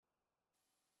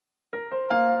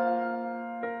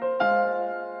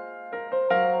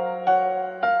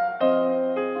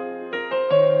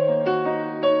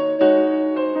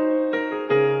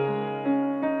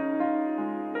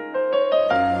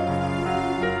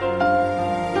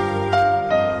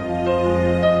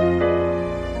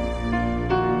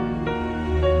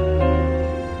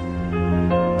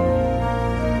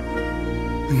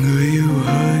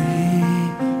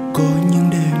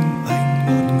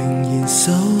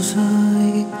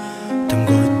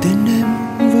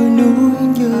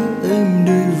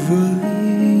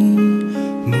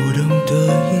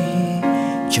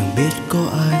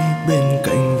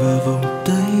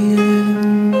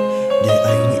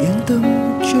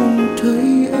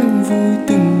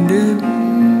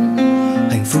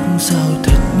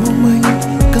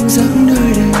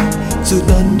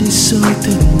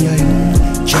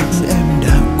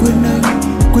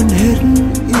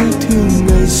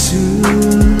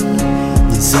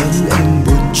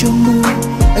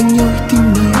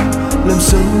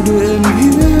sao để em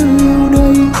hiểu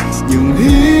đây, những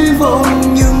hy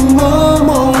vọng những mơ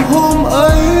mộng hôm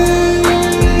ấy.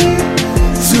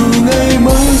 Dù ngày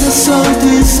mai ra sao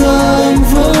thì ra anh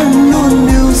vẫn luôn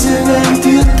yêu riêng em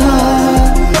thiết tha.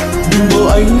 Đừng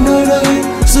bỏ anh nơi đây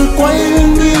rồi quay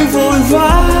lưng đi vội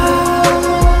vã,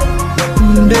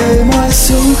 để mai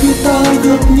sau khi ta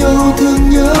gặp nhau thương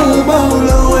nhớ bao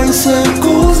lâu anh sẽ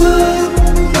cố giữ.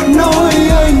 Nói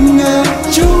anh nghe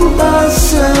chúng ta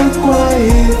sẽ quay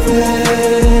về.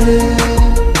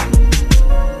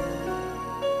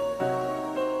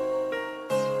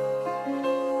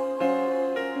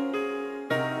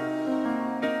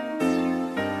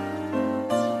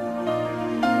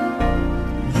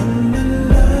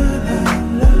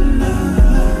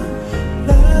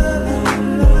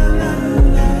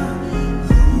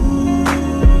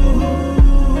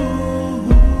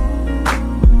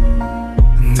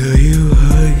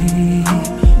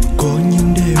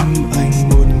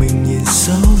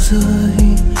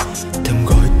 Thầm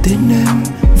gọi tên em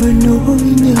với nỗi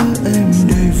nhớ em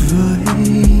đầy vơi.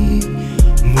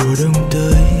 Mùa đông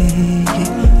tới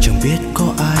chẳng biết có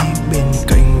ai bên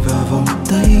cạnh và vòng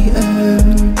tay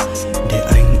em, để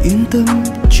anh yên tâm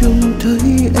trông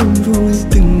thấy em vui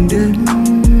từng đêm.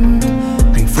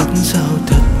 Hạnh phúc sao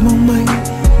thật mong manh,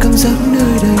 cảm giác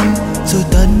nơi đây rồi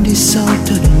tan đi sao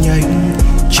thật nhanh.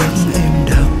 Chắc em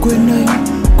đã quên anh,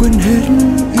 quên hết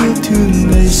yêu thương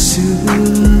ngày xưa.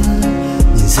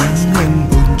 Nhìn dáng anh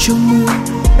buồn trong mưa,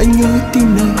 anh nhói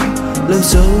tim này làm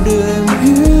sao để em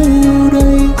hiểu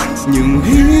đây, những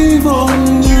hy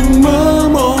vọng những mơ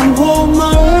mộng hôm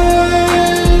ấy.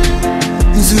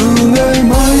 Dù ngày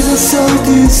mai ra sao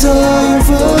thì ra anh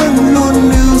vẫn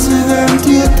luôn yêu riêng em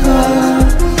thiết tha.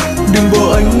 Đừng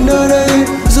bỏ anh nơi đây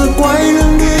rồi quay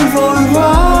lưng đi vội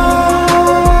vã,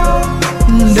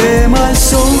 để mai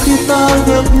sau khi ta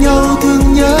gặp nhau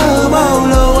thương nhớ bao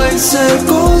lâu anh sẽ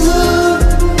cố giữ.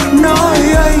 Nói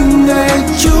anh nghe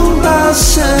chúng ta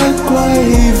sẽ quay